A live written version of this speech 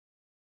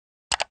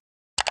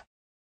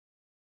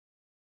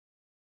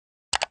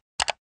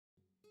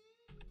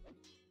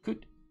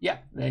Could, yeah,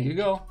 there you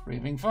go.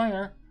 Breathing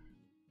fire.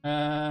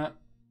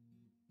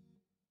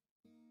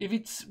 If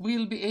it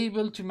will be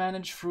able to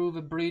manage through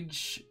the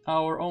bridge,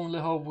 our only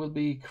hope will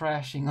be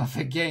crashing of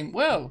the game.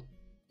 Well,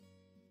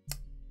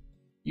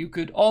 you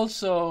could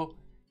also,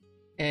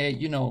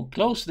 you know,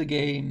 close the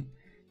game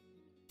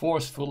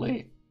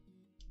forcefully.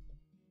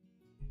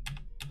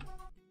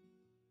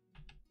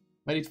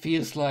 But it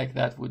feels like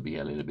that would be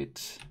a little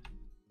bit...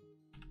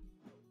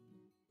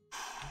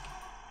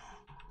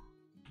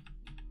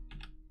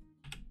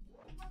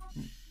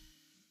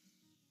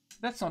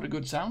 That's not a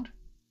good sound.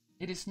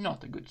 It is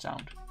not a good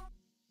sound.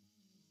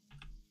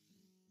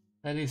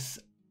 That is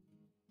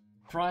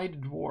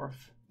fried dwarf.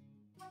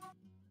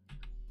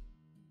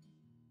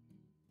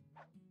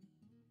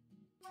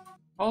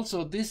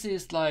 Also, this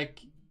is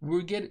like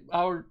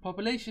our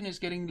population is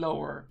getting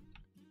lower.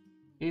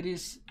 That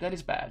is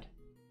bad.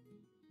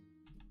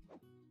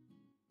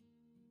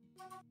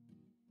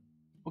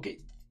 Okay,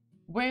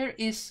 where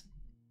is...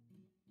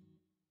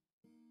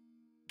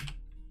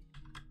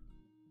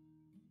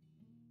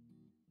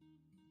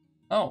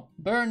 Oh,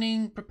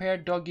 burning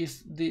prepared dog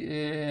is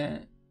the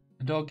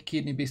dog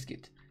kidney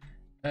biscuit.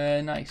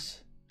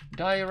 Nice.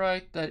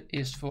 Diorite, that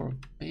is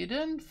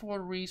forbidden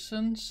for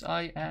reasons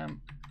I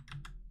am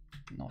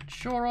not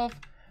sure of.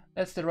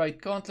 That's the right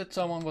gauntlet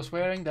someone was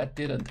wearing. That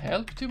didn't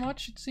help too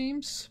much, it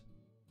seems.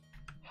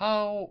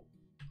 How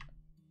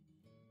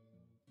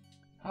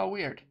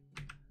weird.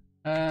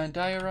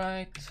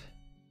 Diorite.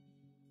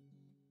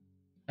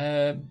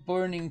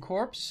 Burning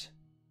corpse.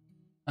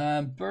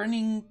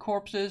 Burning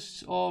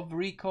corpses of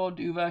Recod,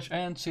 Uvash,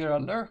 and Sierra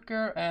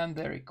Lurker and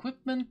their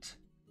equipment.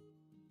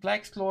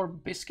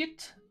 Flaxclore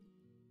biscuit.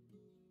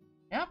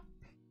 Yep.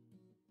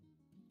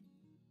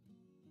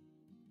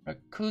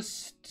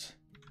 Rakust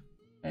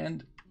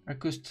and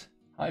Rakust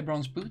high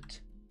bronze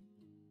boot.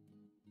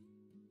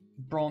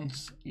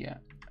 Bronze, yeah.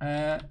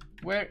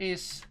 Where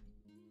is...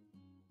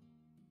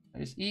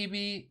 There's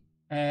EB,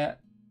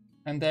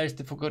 and there's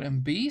the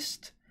Forgotten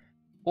Beast.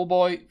 Oh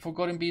boy,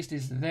 Forgotten Beast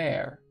is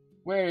there.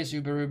 Where is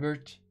Uber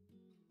Rupert?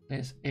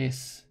 This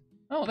is...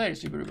 Oh, there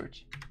is Uber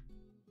Rupert.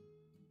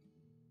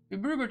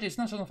 Uber Rupert is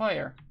not on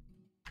fire.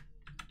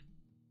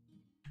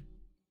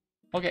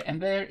 Okay,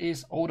 and there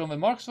is Odin the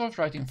Marksdwarf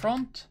right in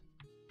front.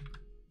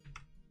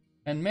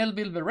 And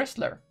Melville the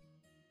Wrestler.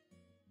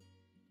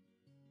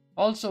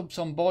 Also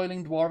some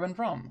boiling dwarven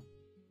rum.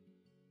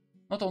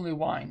 Not only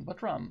wine,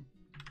 but rum.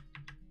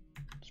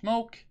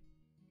 Smoke.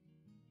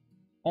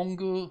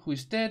 Ongu, who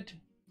is dead.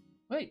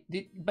 Wait,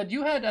 but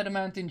you had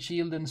adamantine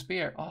shield and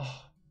spear.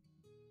 Oh.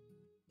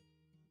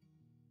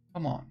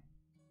 Come on.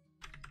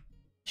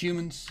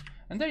 Humans.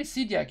 And there is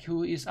Sidiak,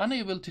 who is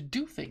unable to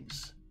do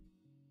things.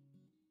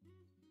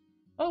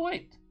 Oh,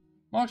 wait.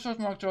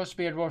 Marksdwarf,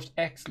 Spear Dwarfs,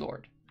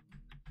 X-Lord.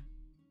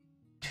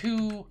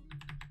 Two...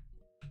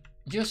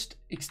 Just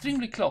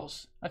extremely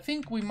close. I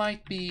think we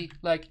might be,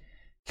 like,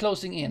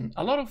 closing in.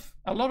 A lot of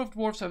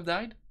dwarves have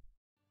died.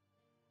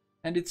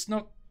 And it's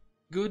not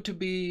good to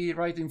be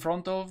right in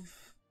front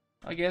of,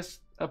 I guess,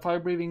 a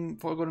fire-breathing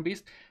Forgotten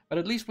Beast. But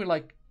at least we're,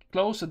 like,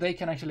 close so they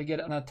can actually get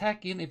an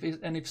attack in.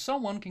 If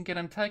someone can get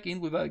an attack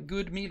in with a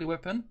good melee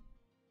weapon,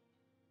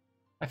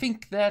 I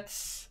think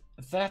that's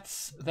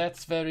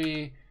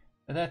very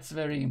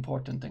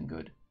important and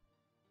good.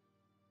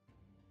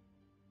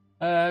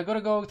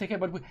 Gotta go take care,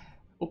 but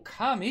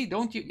Okami,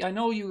 don't you? I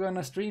know you're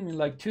gonna stream in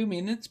like 2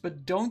 minutes,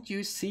 but don't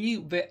you see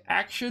the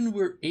action?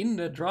 We're in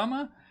the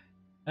drama.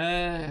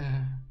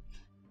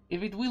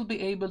 If it will be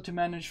able to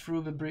manage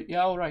through the bridge,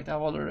 yeah, all right,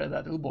 I've already read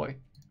that. Oh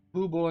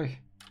boy,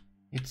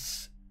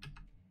 it's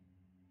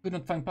could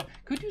not find path.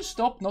 Could you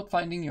stop not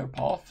finding your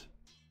path?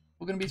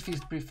 We're gonna be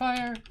feast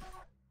pre-fire.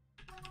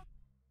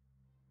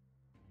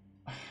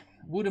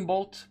 Wooden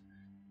bolt,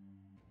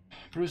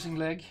 bruising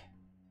leg,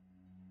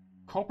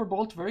 copper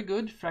bolt, very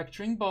good.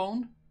 Fracturing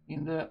bone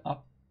in the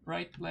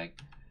upright leg.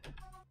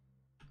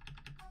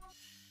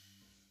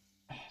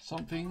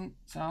 Something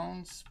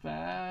sounds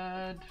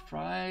bad.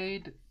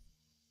 Fried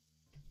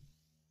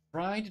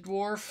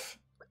dwarf.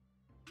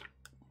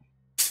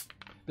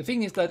 The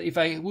thing is that if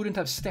I wouldn't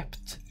have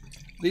stepped,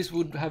 this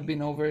would have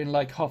been over in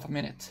like half a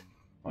minute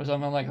or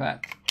something like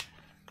that.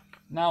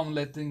 Now I'm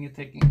letting it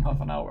taking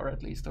half an hour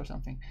at least or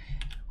something.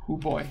 Oh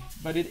boy,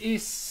 but it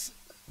is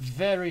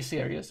very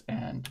serious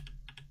and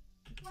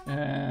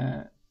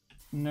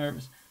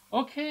nervous.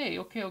 Okay.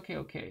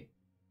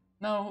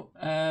 Now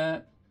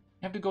I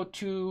have to go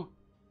to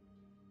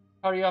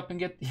hurry up and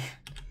get.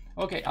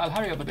 Okay, I'll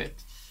hurry up a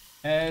bit.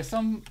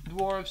 Some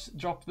dwarves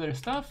drop their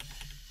stuff.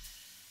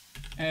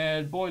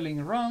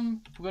 Boiling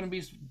rum. Forgotten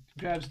Beast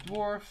grabs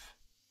dwarf.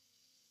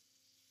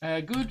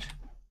 Good.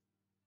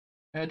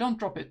 Don't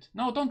drop it.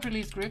 No, don't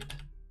release grip.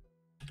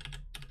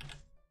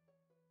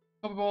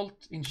 Copper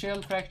bolt in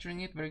shell,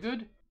 fracturing it. Very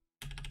good.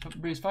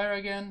 Breeze fire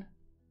again.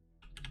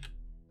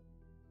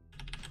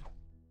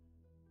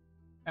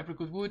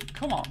 Apricot wood.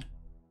 Come on.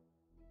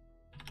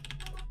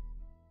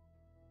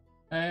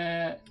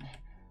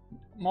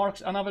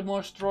 Another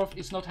Marksdwarf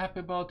is not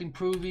happy about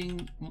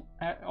improving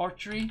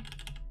archery.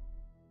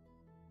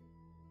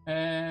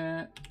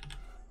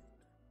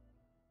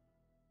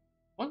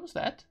 What was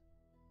that?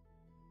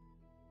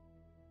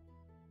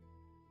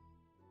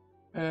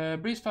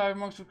 Breeze fire,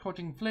 monster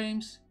coating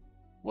flames.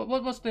 What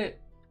was the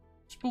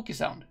spooky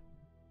sound?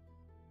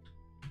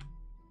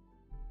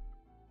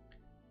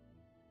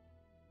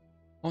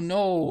 Oh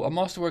no, a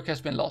masterwork has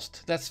been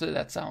lost. That's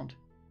that sound.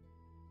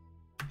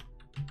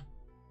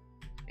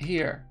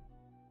 Here.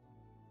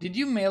 Did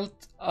you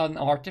melt an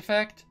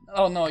artifact?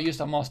 Oh no, just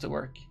a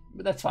masterwork.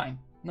 But that's fine.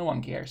 No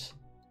one cares.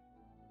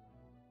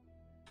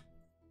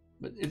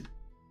 But it's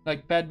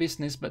like bad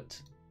business,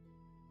 but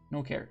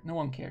no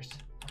one cares.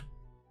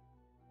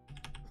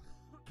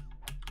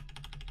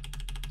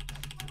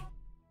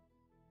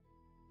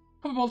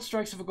 Copperbolt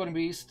strikes a forgotten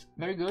beast.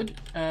 Very good.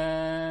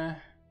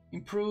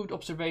 Improved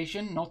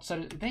observation. Not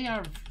satisfied. They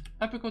are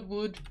apricot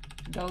wood,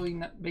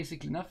 doing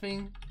basically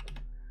nothing.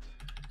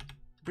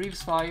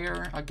 Breathes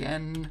fire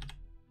again.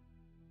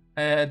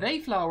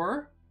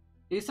 Dayflower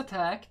is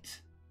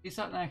attacked. Is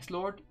an axe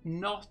lord,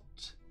 not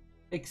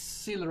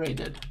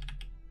exhilarated.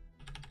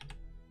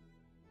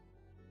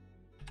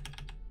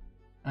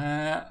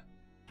 Come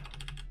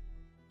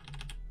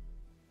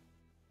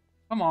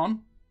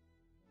on.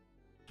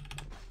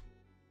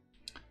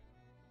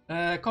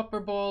 Copper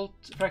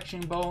bolt,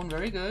 fraction bone,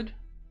 very good.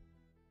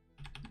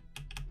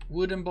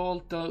 Wooden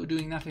bolt, though,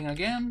 doing nothing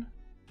again.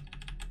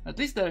 At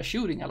least they're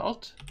shooting a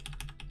lot.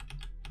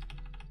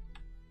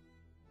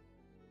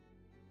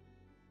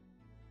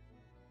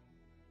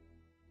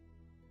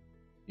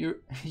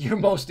 Your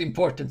most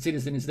important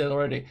citizen is dead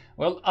already.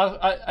 Well,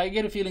 I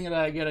get a feeling that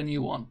I get a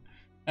new one.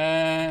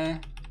 We're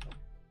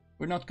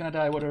not gonna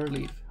die whatever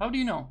leave. How do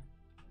you know?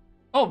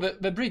 Oh,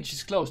 the bridge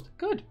is closed.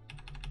 Good.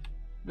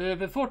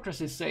 The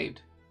fortress is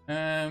saved.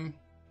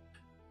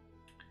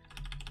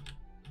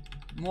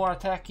 More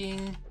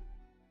attacking.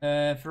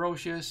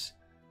 Ferocious.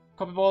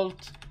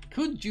 Copperbolt.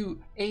 Could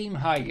you aim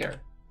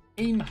higher?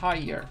 Aim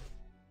higher.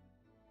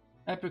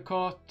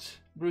 Apricot.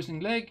 Bruising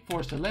leg.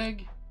 Force the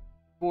leg.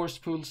 Force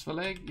pulls the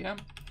leg. Yeah.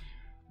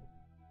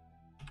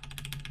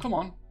 Come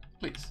on,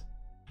 please.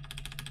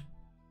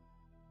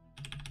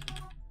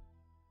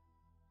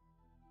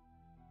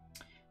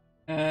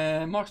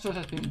 Marksword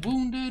has been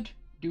wounded.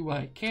 Do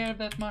I care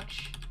that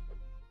much?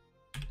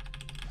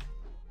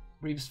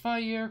 Breathes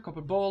fire, copper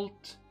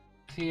bolt,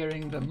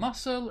 tearing the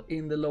muscle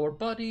in the lower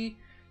body.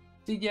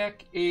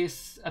 Sidiak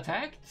is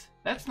attacked.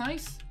 That's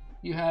nice.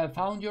 You have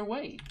found your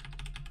way.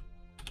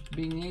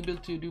 Being able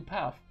to do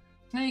path.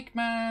 Snake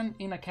Man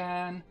in a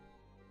can.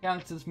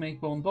 Cancels make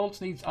bone bolts.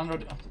 Needs under.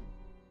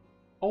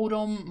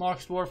 Odom,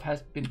 Mark's dwarf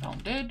has been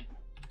found dead.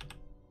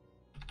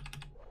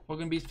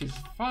 Forgotten Beast is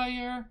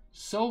fire.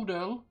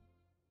 Sodal.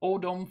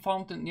 Odom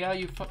Fountain. Yeah,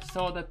 you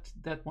saw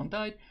that one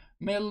died.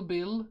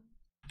 Melbill.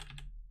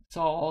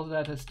 Saw all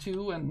that as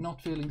 2 and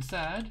not feeling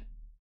sad.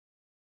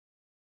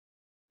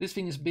 This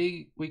thing is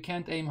big. We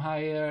can't aim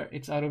higher.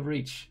 It's out of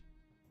reach.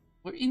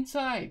 We're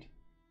inside.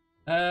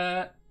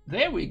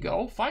 There we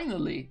go.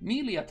 Finally,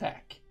 melee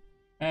attack.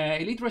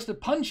 Elite rested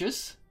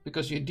punches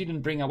because you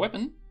didn't bring a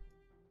weapon.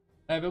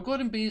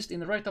 Forgotten Beast in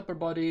the right upper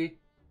body,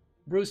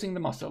 bruising the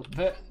muscle.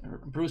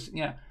 Bruising,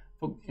 yeah.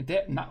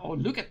 Now, oh,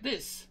 look at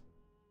this.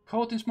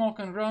 Caught in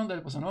smoke on the ground.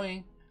 That was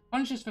annoying.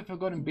 Punches the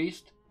Forgotten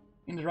Beast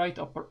in the right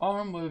upper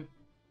arm with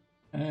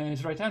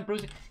his right hand,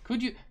 bruising.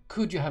 Could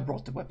you have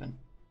brought the weapon?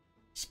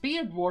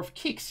 Spear Dwarf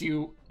kicks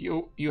you.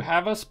 You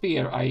have a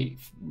spear, I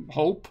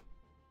hope.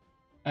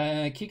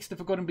 Kicks the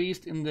Forgotten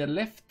Beast in the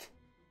left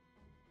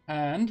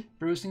hand,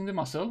 bruising the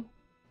muscle.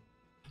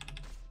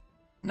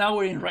 Now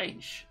we're in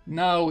range.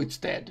 Now it's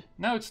dead.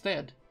 Now it's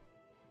dead.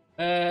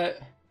 The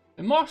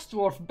Mox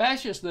Dwarf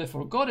bashes the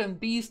Forgotten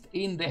Beast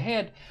in the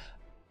head.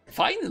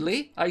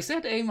 Finally, I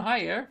said aim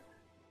higher.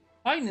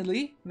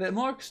 Finally, the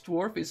Mox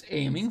Dwarf is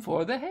aiming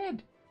for the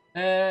head.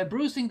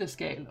 Bruising the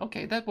scale.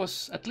 Okay, that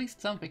was at least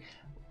something.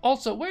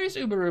 Also, where is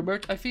Uber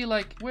Ubert? I feel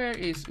like, where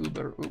is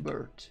Uber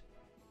Ubert?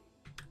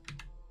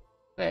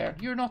 There,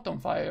 you're not on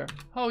fire.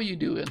 How are you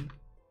doing?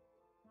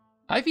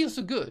 I feel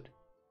so good.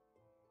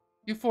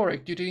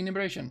 Euphoric due to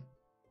inebriation.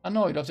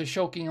 Annoyed after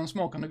choking on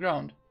smoke on the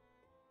ground.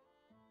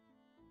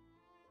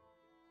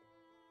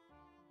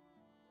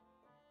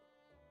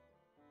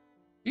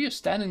 You're just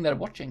standing there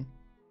watching.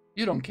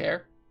 You don't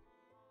care.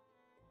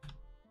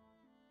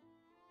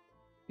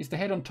 Is the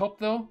head on top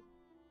though?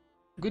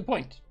 Good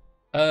point.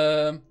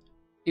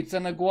 It's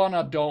an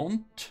iguana,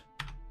 don't.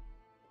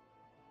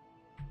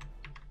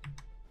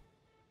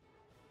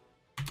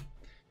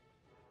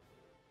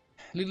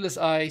 Lidless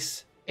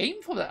eyes.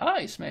 Aim for the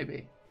eyes,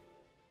 maybe.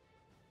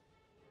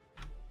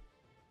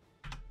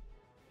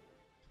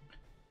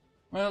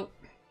 Well,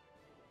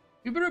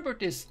 Uber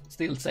Rupert is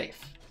still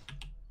safe,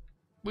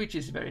 which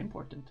is very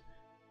important.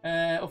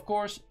 Of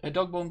course, a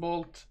dogbone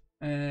bolt,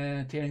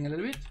 tearing a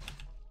little bit.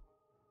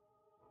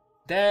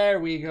 There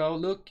we go.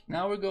 Look,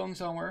 now we're going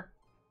somewhere.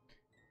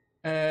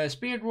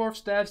 Spear Dwarf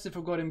stabs the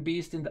Forgotten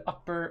Beast in the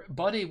upper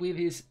body with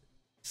his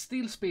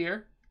steel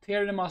spear,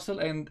 tearing the muscle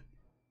and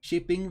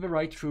chipping the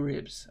right true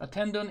ribs. A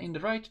tendon in the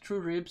right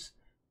true ribs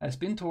has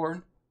been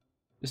torn.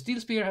 The steel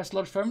spear has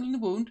lodged firmly in the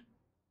wound.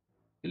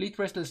 Elite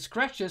wrestler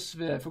scratches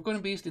the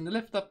Forgotten Beast in the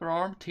left upper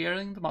arm,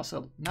 tearing the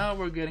muscle. Now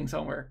we're getting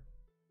somewhere.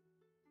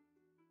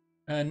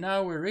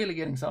 Now we're really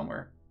getting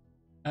somewhere.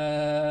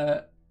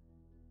 Oh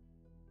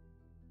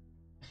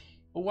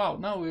wow,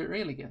 now we're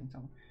really getting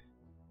somewhere.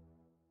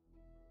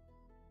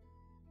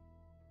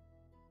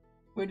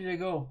 Where did I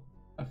go?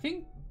 I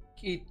think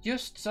it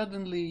just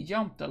suddenly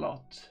jumped a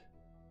lot,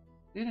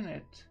 didn't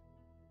it?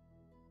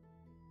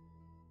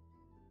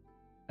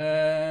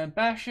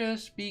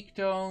 Bashes, beak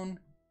tone,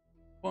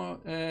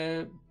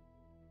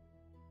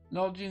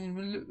 lodging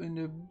in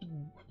the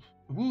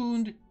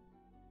wound,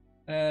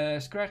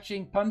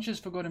 scratching, punches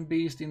Forgotten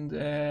Beast in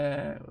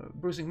the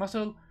bruising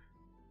muscle,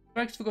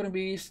 strikes Forgotten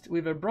Beast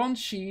with a bronze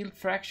shield,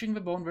 fracturing the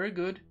bone, very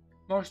good.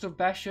 Marks of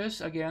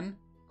bashes again,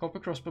 copper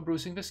crossbow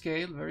bruising the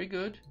scale, very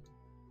good.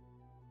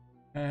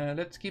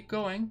 Let's keep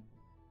going.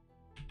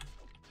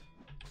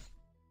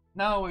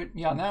 Now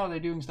now they're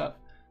doing stuff.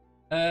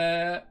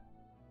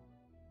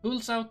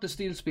 Pulls out the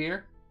steel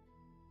spear.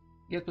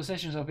 Get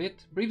possession of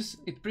it.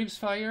 Breathes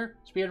fire.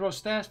 Spear draws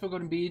stabs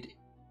Forgotten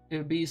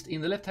Beast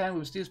in the left hand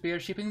with steel spear,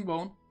 shipping the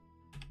bone.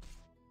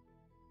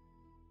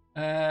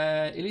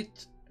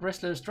 Elite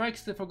wrestler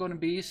strikes the Forgotten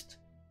Beast.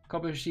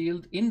 Copper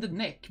shield in the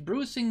neck,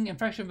 bruising and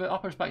fracturing the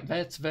upper spine.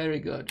 That's very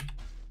good.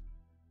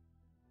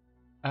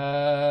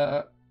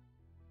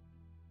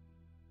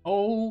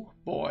 Oh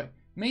boy.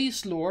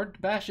 Mace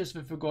Lord bashes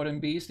the Forgotten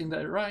Beast in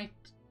the right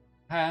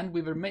hand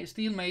with a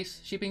steel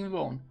mace, shipping the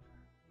bone.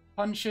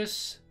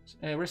 Punches,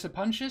 wrestler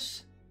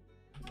punches.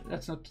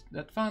 That's not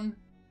that fun.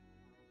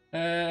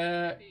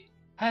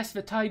 Has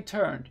the tide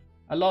turned?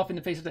 I laugh in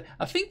the face of the...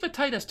 I think the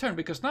tide has turned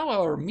because now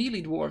our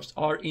melee dwarves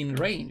are in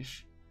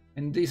range.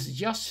 And this is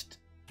just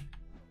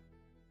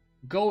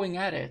going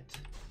at it.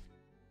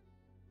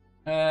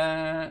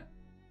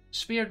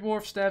 Spear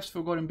dwarf stabs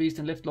Forgotten Beast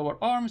in left lower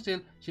arm,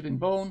 still shipping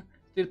bone.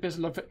 Still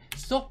pistol.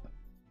 Stop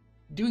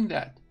doing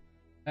that.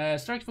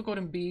 Strikes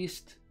Forgotten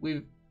Beast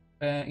with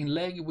in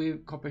leg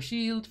with copper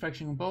shield,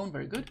 fracturing bone,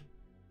 very good.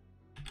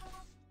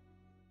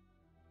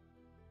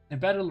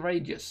 And battle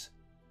rages.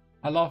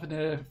 I laugh in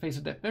the face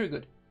of death, very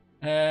good.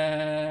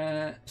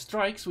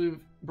 Strikes with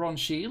bronze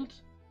shield,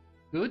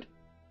 good.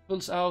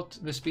 Pulls out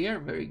the spear,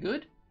 very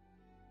good.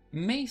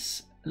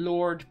 Mace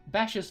Lord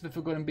bashes the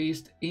Forgotten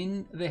Beast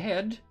in the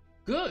head,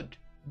 good.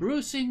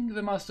 Bruising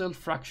the muscle,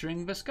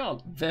 fracturing the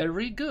skull,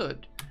 very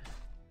good.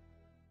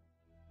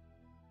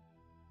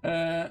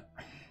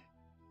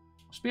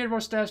 Spear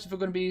Dwarf stabs the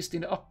Forgotten Beast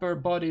in the upper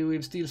body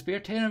with steel spear,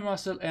 tearing the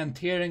muscle and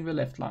tearing the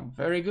left lung,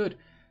 very good.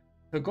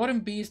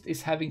 Forgotten Beast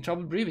is having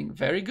trouble breathing,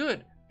 very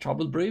good.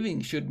 Trouble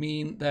breathing should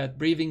mean that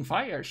breathing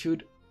fire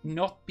should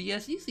not be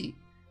as easy.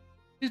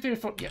 Steel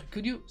spear, yeah,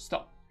 could you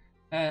stop?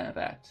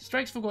 That.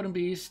 Strikes Forgotten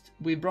Beast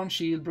with bronze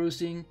shield,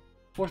 bruising,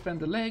 force bend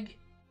the leg.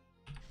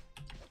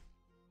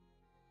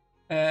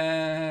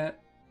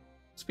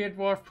 Spear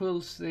Dwarf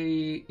pulls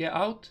the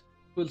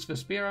pulls the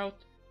spear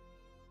out.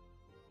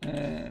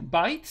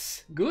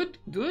 Bites, good.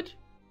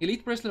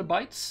 Elite Wrestler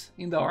bites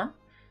in the arm.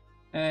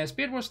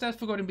 Spear Dwarf stabs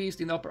Forgotten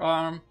Beast in the upper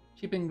arm,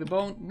 shipping the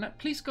bone. Now,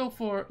 please go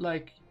for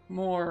like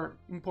more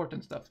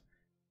important stuff.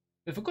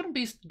 The Forgotten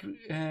Beast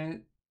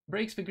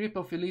breaks the grip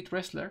of Elite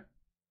Wrestler.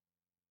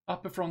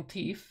 Upper front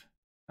teeth.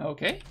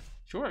 Okay,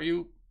 sure,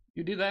 you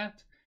did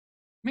that.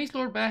 Mace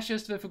Lord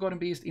bashes the Forgotten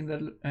Beast in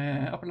the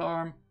upper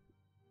arm.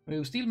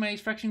 With steel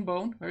mace, fracturing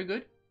bone, very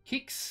good.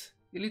 Kicks,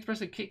 Elite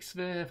Wrestler kicks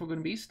the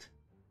Forgotten Beast.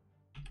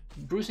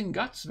 Bruising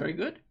guts, very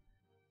good.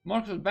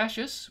 Marked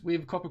bashes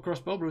with copper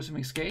crossbow,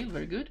 bruising scale,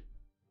 very good.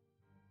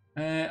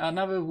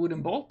 Another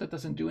wooden bolt that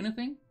doesn't do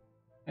anything.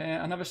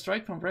 Another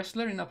strike from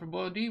Wrestler in upper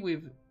body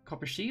with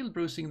copper shield,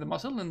 bruising the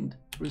muscle and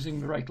bruising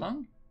the right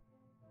lung.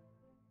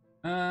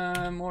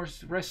 More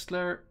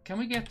Wrestler. Can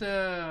we get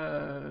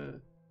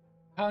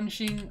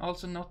punching?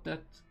 Also not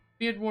that.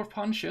 Spear Dwarf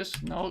punches.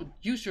 No,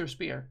 use your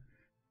spear.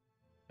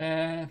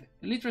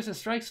 Elite Wrestler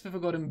strikes the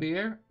Forgotten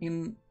Bear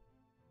in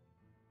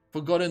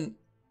Forgotten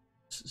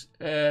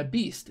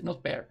Beast,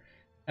 not bear.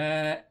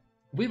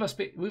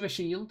 With a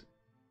shield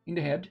in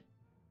the head.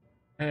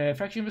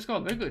 Fracturing the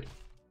skull, very good.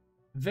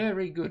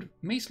 Very good.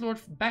 Mace Lord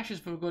bashes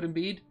Forgotten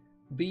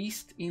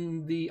Beast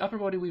in the upper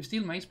body with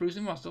steel mace,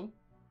 bruising muscle.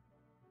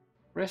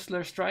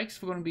 Wrestler strikes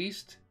Forgotten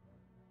Beast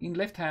in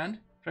left hand,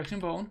 fracturing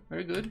bone,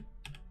 very good.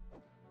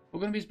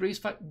 Forgotten Beast breathes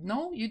fire.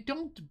 No, you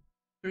don't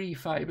breathe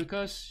fire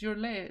because your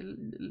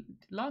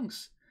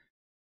lungs.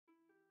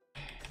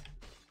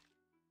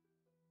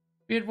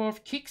 Spear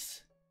Dwarf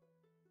kicks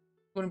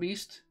Forgotten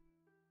Beast,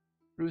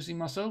 bruising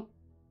muscle.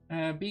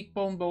 Beak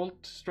bone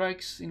bolt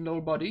strikes in lower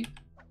body,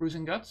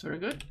 bruising guts, very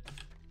good.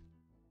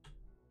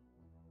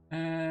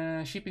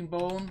 Shipping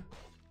bone,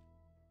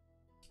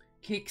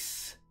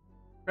 kicks,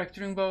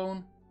 fracturing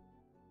bone.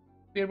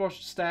 Spear Dwarf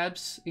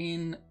stabs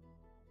in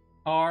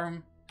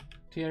arm,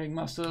 tearing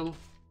muscle.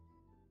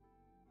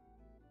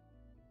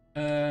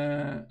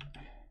 Go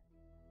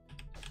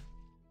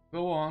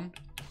on.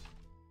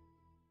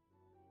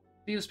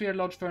 Steel spear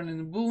lodged firmly in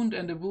the wound,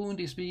 and the wound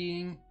is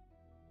being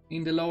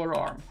in the lower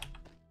arm.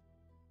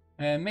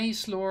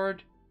 Mace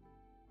Lord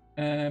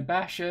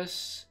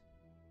bashes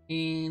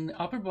in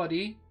upper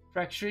body,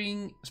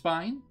 fracturing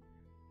spine.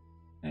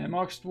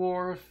 Marks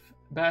Dwarf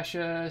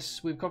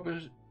bashes with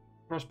copper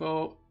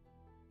crossbow,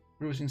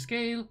 bruising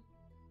scale.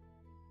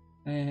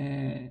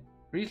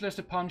 Relentless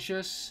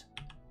punches.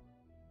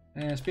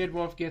 Spear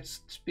Dwarf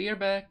gets spear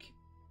back.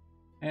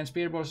 And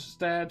Spear Dwarf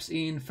stabs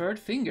in third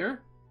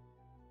finger.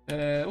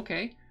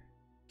 Okay.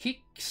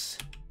 Kicks.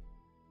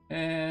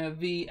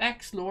 The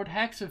Axe Lord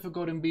hacks the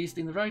Forgotten Beast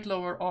in the right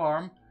lower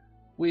arm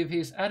with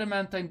his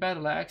adamantine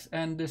battle axe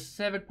and the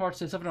severed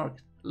parts of an orc.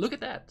 Look at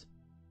that.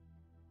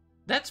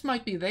 That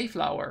might be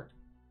Vayflower.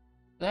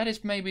 That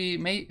is maybe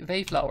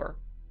Vayflower.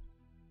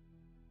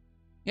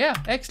 Yeah,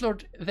 Axe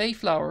Lord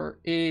Vayflower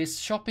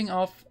is chopping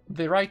off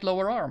the right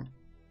lower arm.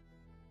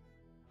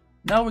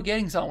 Now we're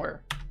getting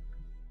somewhere.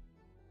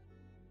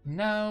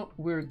 Now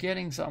we're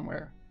getting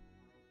somewhere.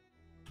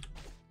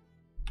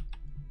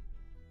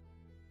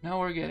 Now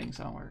we're getting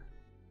somewhere.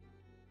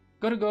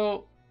 Gotta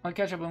go. I'll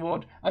catch up on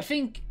WOD. I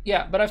think,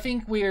 yeah, but I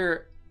think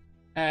we're.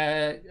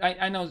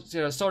 I know.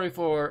 Sorry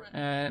for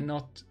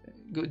not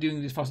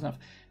doing this fast enough,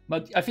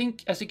 but I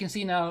think, as you can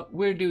see now,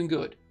 we're doing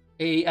good.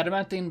 A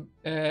adamantine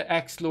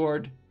Axe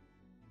Lord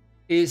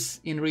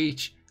is in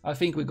reach. I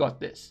think we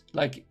got this.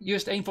 Like,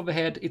 just aim for the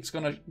head. It's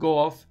gonna go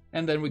off,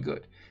 and then we're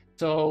good.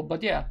 So,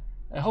 but yeah,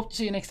 I hope to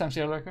see you next time,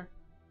 Serial Lurker,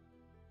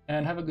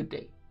 and have a good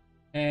day.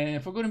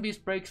 And Forgotten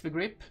Beast breaks the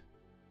grip.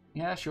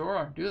 Yeah,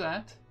 sure, do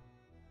that.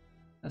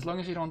 As long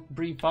as you don't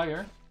breathe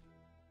fire.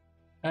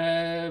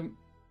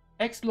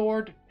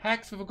 X-Lord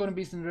hacks the Forgotten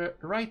Beast in the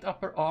right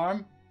upper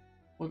arm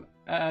with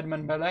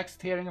adamant battle axe,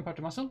 tearing apart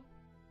the muscle.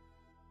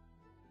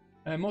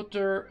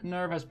 Motor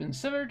nerve has been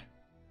severed.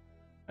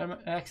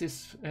 Axe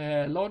is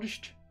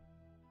lodged.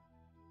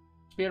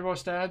 Spear Dwarf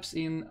stabs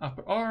in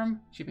upper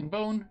arm, chipping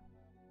bone.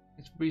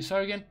 It's breathes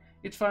fire again.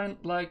 It's fine.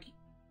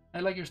 I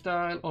like your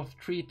style of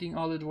treating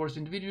all the dwarves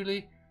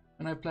individually.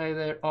 When I play,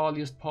 they're all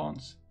just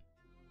pawns.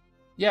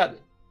 Yeah,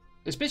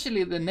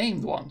 especially the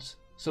named ones.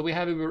 So we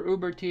have our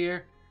Uber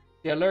tier.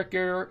 The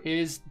Lurker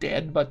is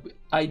dead, but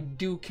I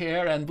do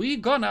care, and we're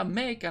gonna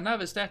make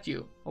another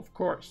statue, of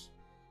course.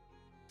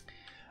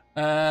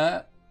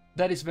 That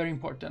is very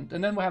important.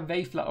 And then we have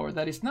Vayflower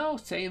that is now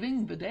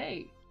saving the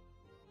day,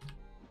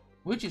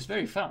 which is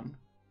very fun.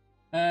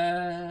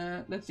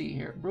 Let's see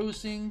here.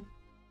 Bruising.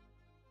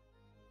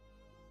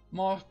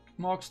 Marks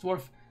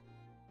Dwarf.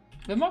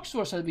 The Marks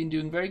Dwarfs have been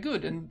doing very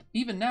good, and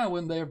even now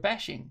when they're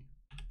bashing,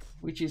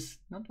 which is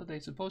not what they're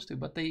supposed to,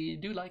 but they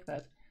do like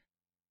that.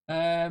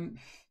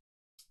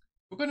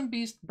 Forgotten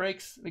Beast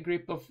breaks the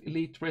grip of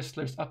elite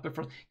wrestlers upper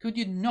front. Could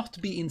you not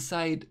be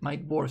inside my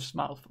dwarf's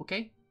mouth,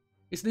 okay?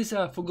 Is this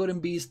a Forgotten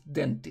Beast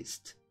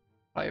dentist?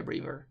 Fire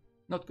Breather.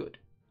 Not good.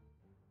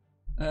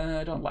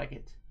 I don't like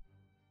it.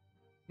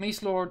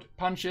 Mace Lord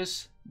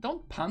punches.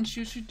 Don't punch,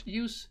 you should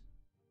use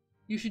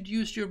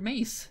your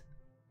mace.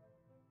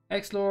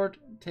 X-Lord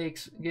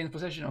gains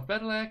possession of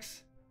battle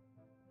axe.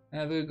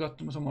 We got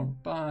some more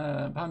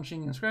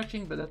punching and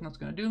scratching, but that's not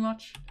going to do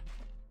much.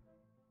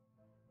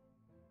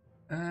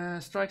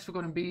 Strikes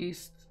Forgotten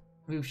Beast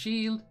with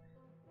shield.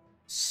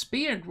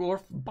 Spear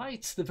Dwarf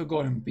bites the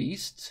Forgotten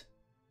Beast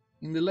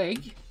in the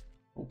leg.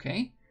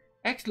 Okay.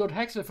 X-Lord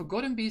hacks the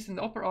Forgotten Beast in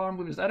the upper arm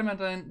with his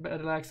adamantine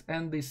battle axe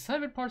and the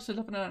severed parts of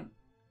an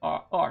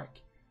arc.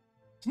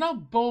 So now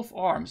both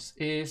arms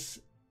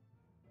is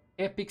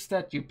epic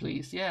statue,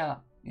 please. Yeah.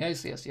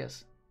 Yes, yes,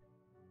 yes.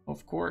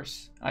 Of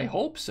course. I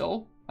hope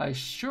so. I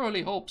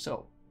surely hope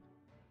so.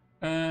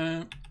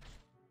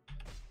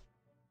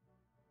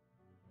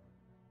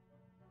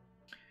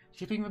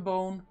 Chipping the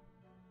bone.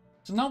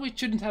 So now we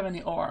shouldn't have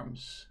any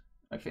arms,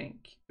 I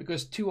think,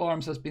 because 2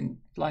 arms has been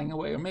flying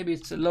away, or maybe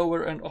it's a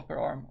lower and upper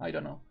arm. I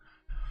don't know.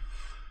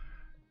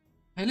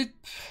 Elite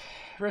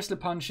wrestler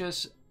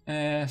punches,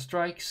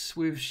 strikes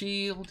with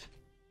shield,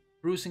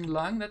 bruising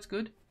lung. That's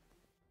good.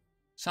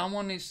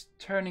 Someone is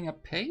turning a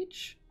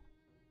page.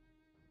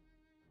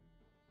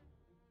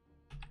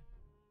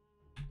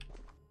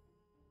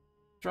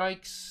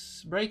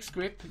 Strikes, breaks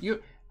grip.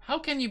 How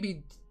can you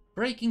be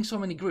breaking so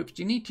many grips?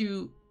 You need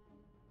to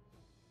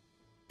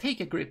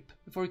take a grip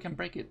before you can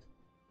break it.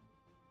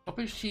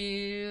 Upper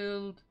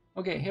shield.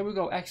 Okay, here we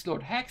go. Axe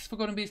Lord hacks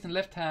Forgotten Beast in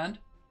left hand,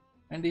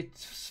 and it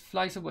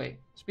flies away.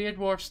 Spear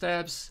Dwarf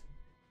stabs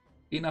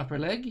in upper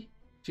leg,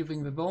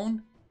 chipping the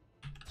bone.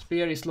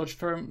 Spear is lodged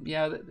firm.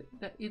 Yeah,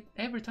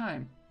 every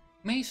time.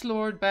 Mace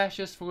Lord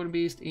bashes Forgotten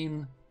Beast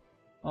in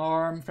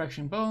arm,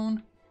 fraction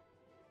bone.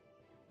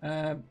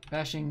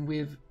 Bashing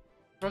with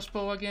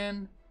crossbow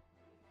again.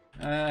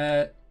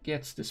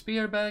 Gets the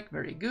spear back.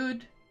 Very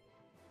good.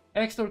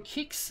 X-Lord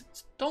kicks.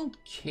 Don't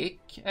kick,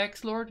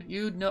 X-Lord.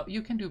 You know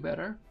you can do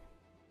better.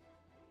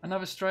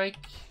 Another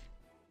strike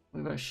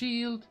with a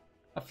shield.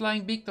 A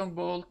flying big dog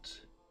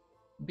bolt.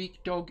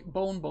 Big dog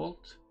bone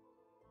bolt.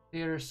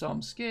 Here's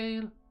some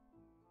scale.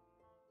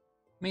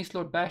 Mace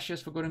Lord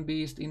bashes Forgotten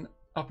Beast in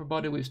upper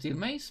body with steel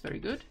mace. Very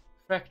good.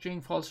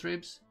 Fracturing false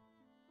ribs.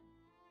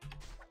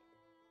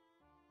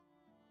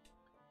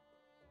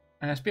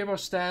 Spearboard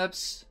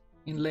stabs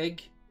in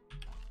leg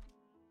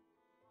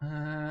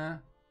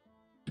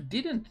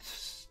Didn't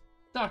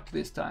stuck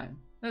this time.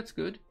 That's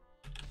good.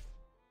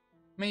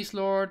 Mace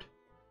Lord,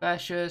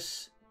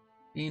 bashes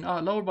in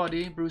lower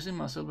body, bruising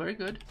muscle. Very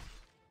good.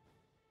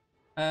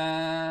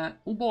 Oh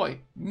boy,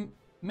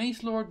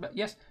 Mace Lord,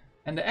 yes.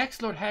 And the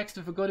Axe Lord hacks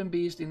the Forgotten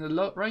Beast in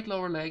the right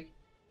lower leg.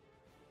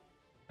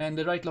 And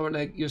the right lower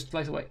leg just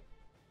flies away.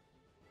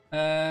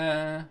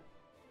 There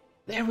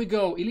we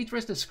go. Elite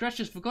Wrestler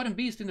scratches Forgotten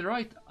Beast in the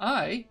right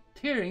eye,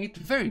 tearing it.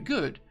 Very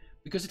good.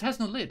 Because it has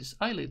no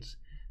eyelids.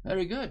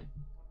 Very good.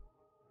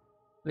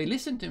 They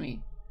listen to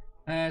me.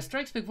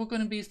 Strikes the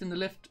Forgotten Beast in the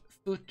left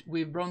foot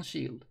with Bronze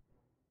Shield.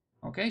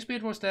 Okay,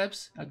 Spirit War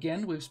stabs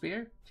again with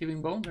Spear.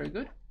 Chiving Bone, very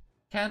good.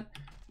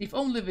 If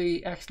only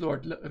the Axe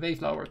Lord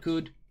Wayflower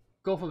could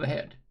go for the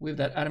head with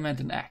that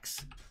adamantine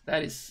axe.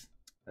 That'd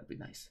be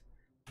nice.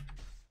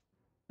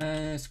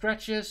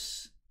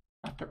 Scratches,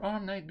 upper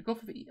arm, go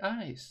for the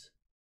eyes.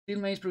 Steel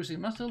Mace,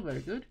 bruising muscle,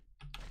 very good.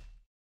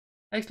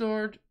 Axe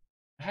Lord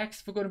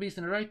hacks Forgotten Beast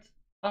in the right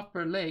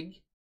upper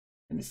leg,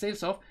 and it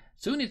sails off.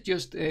 Soon it's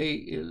just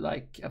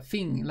like a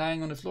thing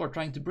lying on the floor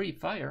trying to breathe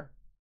fire.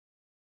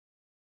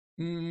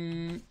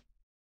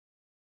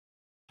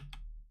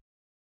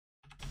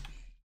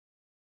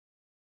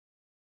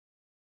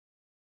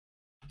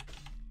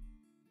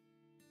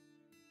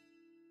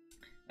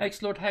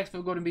 Axe Lord hacks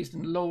Forgotten Beast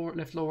in the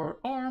left lower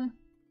arm,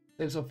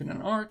 sails off in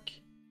an arc.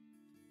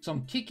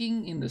 Some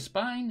kicking in the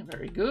spine,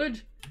 very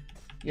good.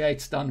 Yeah,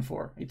 it's done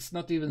for. It's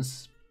not even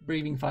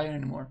breathing fire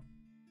anymore.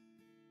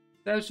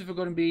 Stabs the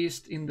Forgotten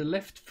Beast in the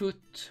left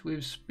foot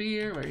with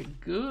Spear, very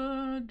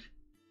good.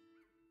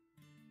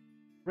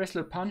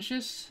 Wrestler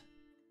punches.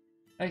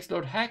 Axe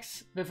Lord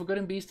hacks the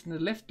Forgotten Beast in the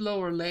left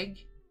lower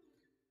leg,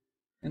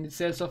 and it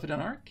sails off in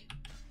an arc.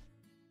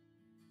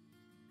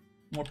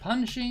 More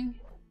punching.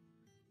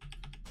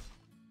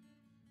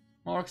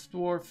 Marks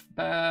Dwarf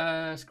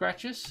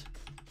scratches.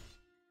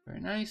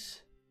 Very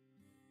nice.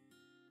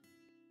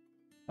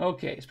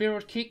 Okay, Spirit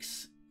Lord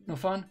kicks. No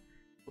fun.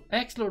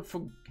 Axe Lord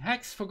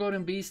hacks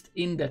Forgotten Beast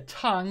in the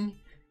tongue.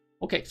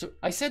 Okay, so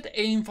I said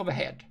aim for the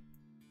head.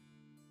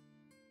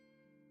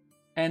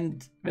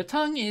 And the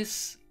tongue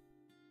is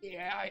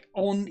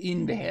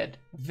in the head.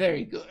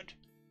 Very good.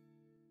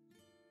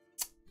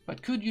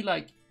 But could you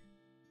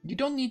you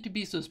don't need to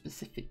be so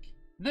specific.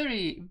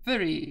 Very,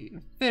 very,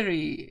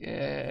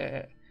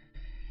 very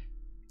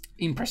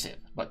impressive.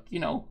 But,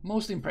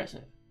 most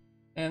impressive.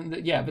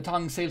 And yeah, the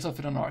tongue sails off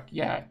in an arc.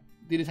 Yeah.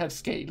 Did it have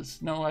scales?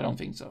 No, I don't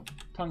think so.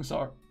 Tongues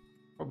are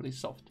probably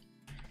soft.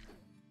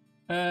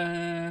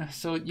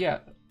 So yeah.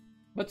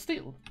 But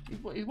still,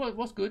 it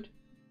was good.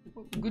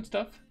 Good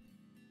stuff.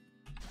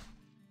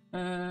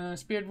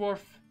 Spear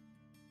Dwarf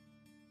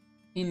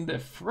in the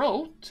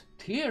throat,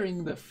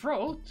 tearing the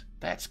throat.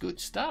 That's good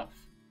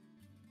stuff.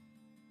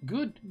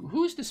 Good.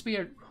 Who's this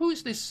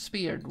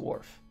Spear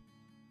Dwarf?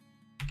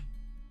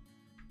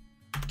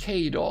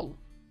 K-Doll.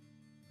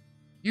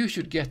 You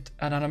should get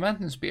an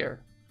adamantine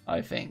spear,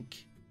 I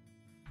think.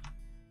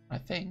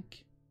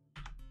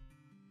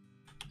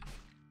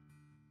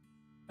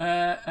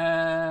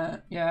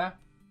 Yeah.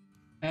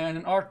 And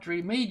an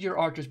artery, major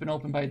artery has been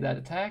opened by that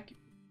attack.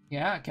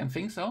 Yeah, I can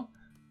think so.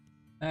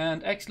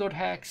 And Axe Lord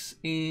hacks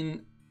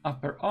in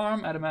upper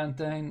arm,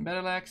 adamantine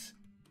battle axe.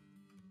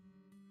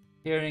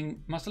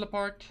 Tearing muscle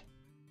apart.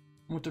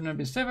 Motor nerve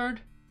is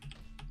severed.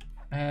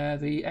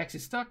 The axe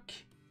is stuck.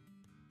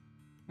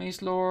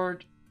 Mace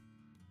Lord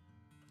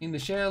in the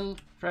shell,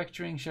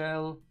 fracturing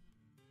shell.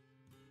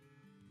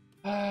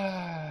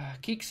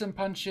 Kicks and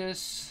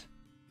punches.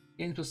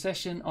 In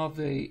possession of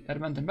the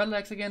adamantine battle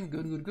axe again.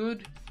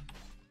 Good.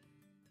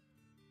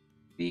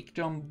 Beak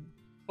dog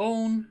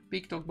bone.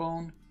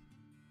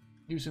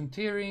 Do some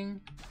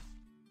tearing.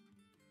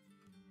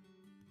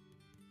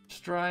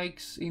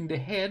 Strikes in the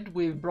head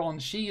with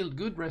bronze shield.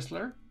 Good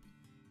wrestler.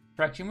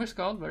 Fracturing the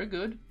skull. Very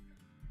good.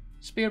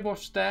 Spear Dwarf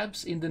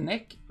stabs in the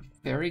neck.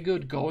 Very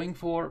good. Going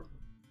for,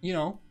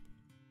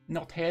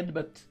 not head,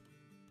 but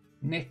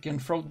neck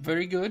and throat.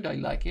 Very good. I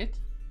like it.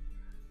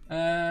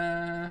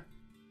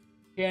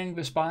 Tearing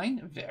the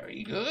spine.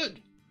 Very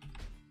good.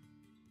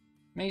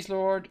 Mace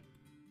Lord.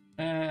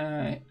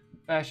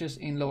 Bashes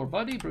in lower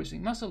body.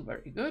 Bruising muscle.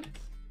 Very good.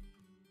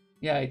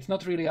 Yeah, it's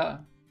not really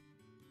a...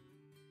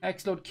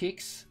 Axe Lord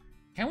kicks.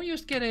 Can we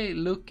just get a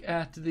look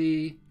at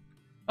the...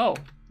 Oh.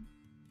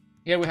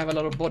 Here we have a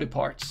lot of body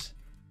parts.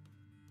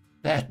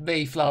 That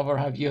Bayflower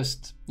have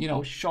just,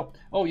 chopped.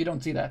 Oh, you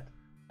don't see that.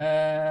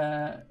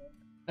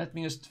 Let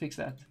me just fix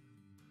that.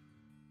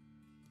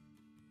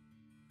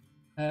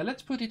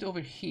 Let's put it over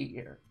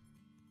here.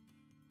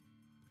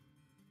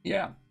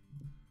 Yeah.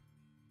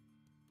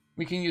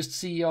 We can just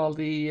see all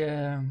the...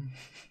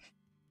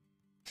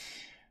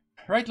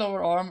 right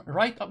lower arm,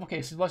 right up.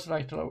 Okay, so it was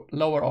right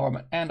lower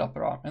arm and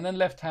upper arm. And then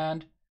left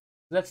hand.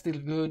 That's still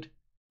good.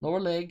 Lower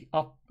leg,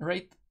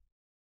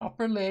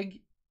 upper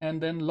leg,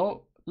 and then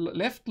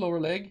left lower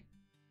leg.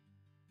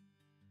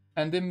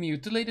 And the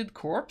mutilated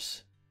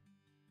corpse.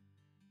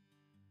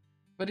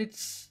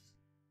 Is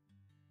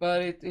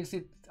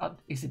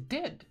it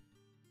dead?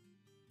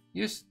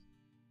 Just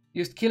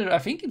Just kill it. I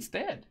think it's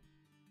dead.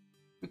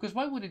 Because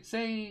why would it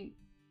say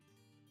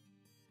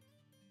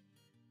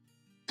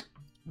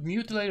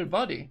mutilated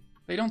body?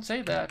 They don't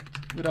say that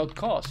without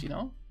cause, you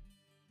know?